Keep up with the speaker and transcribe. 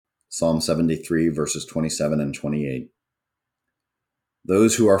Psalm 73, verses 27 and 28.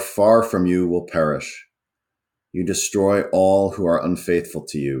 Those who are far from you will perish. You destroy all who are unfaithful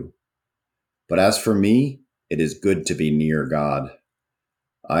to you. But as for me, it is good to be near God.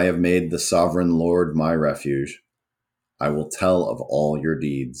 I have made the sovereign Lord my refuge. I will tell of all your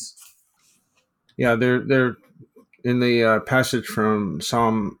deeds. Yeah, they're in the passage from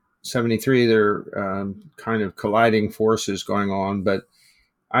Psalm 73. They're kind of colliding forces going on, but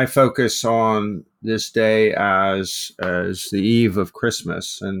I focus on this day as the eve of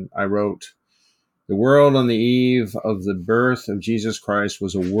Christmas, and I wrote, "The world on the eve of the birth of Jesus Christ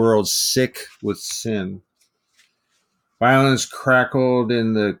was a world sick with sin. Violence crackled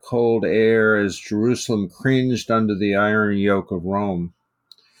in the cold air as Jerusalem cringed under the iron yoke of Rome.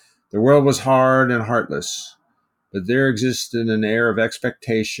 The world was hard and heartless, but there existed an air of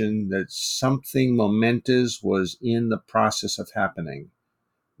expectation that something momentous was in the process of happening.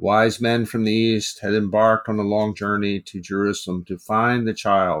 Wise men from the east had embarked on a long journey to Jerusalem to find the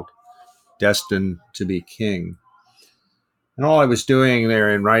child destined to be king." And all I was doing there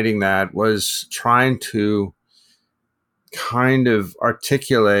in writing that was trying to kind of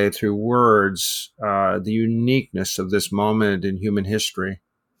articulate through words the uniqueness of this moment in human history.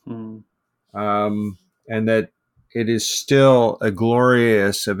 And that it is still a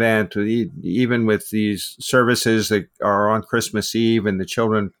glorious event, even with these services that are on Christmas Eve, and the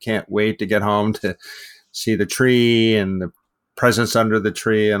children can't wait to get home to see the tree and the presents under the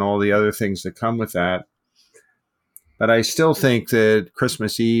tree and all the other things that come with that. But I still think that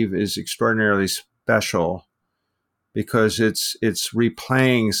Christmas Eve is extraordinarily special because it's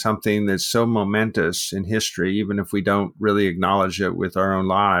replaying something that's so momentous in history, even if we don't really acknowledge it with our own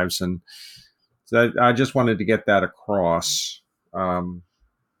lives. And so I just wanted to get that across.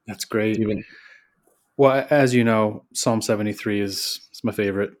 That's great. Well, as you know, Psalm 73 is my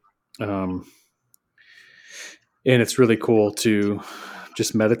favorite. And it's really cool to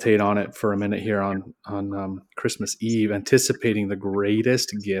just meditate on it for a minute here on Christmas Eve, anticipating the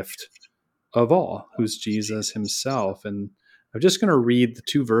greatest gift of all, who's Jesus himself. And I'm just going to read the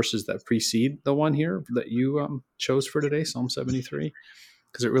two verses that precede the one here that you chose for today, Psalm 73,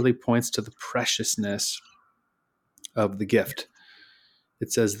 because it really points to the preciousness of the gift.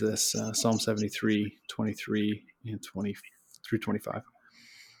 It says this, Psalm 73, 23 and 20 through 25.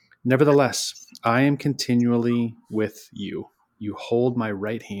 Nevertheless, I am continually with you. You hold my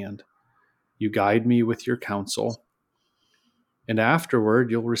right hand. You guide me with your counsel. And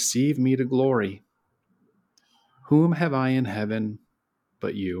afterward, you'll receive me to glory. Whom have I in heaven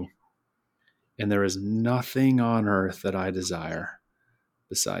but you? And there is nothing on earth that I desire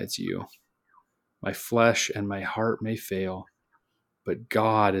besides you. My flesh and my heart may fail, but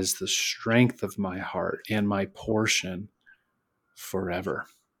God is the strength of my heart and my portion forever.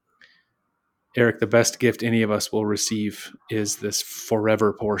 Eric, the best gift any of us will receive is this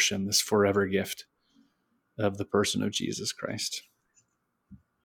forever portion, this forever gift of the person of Jesus Christ.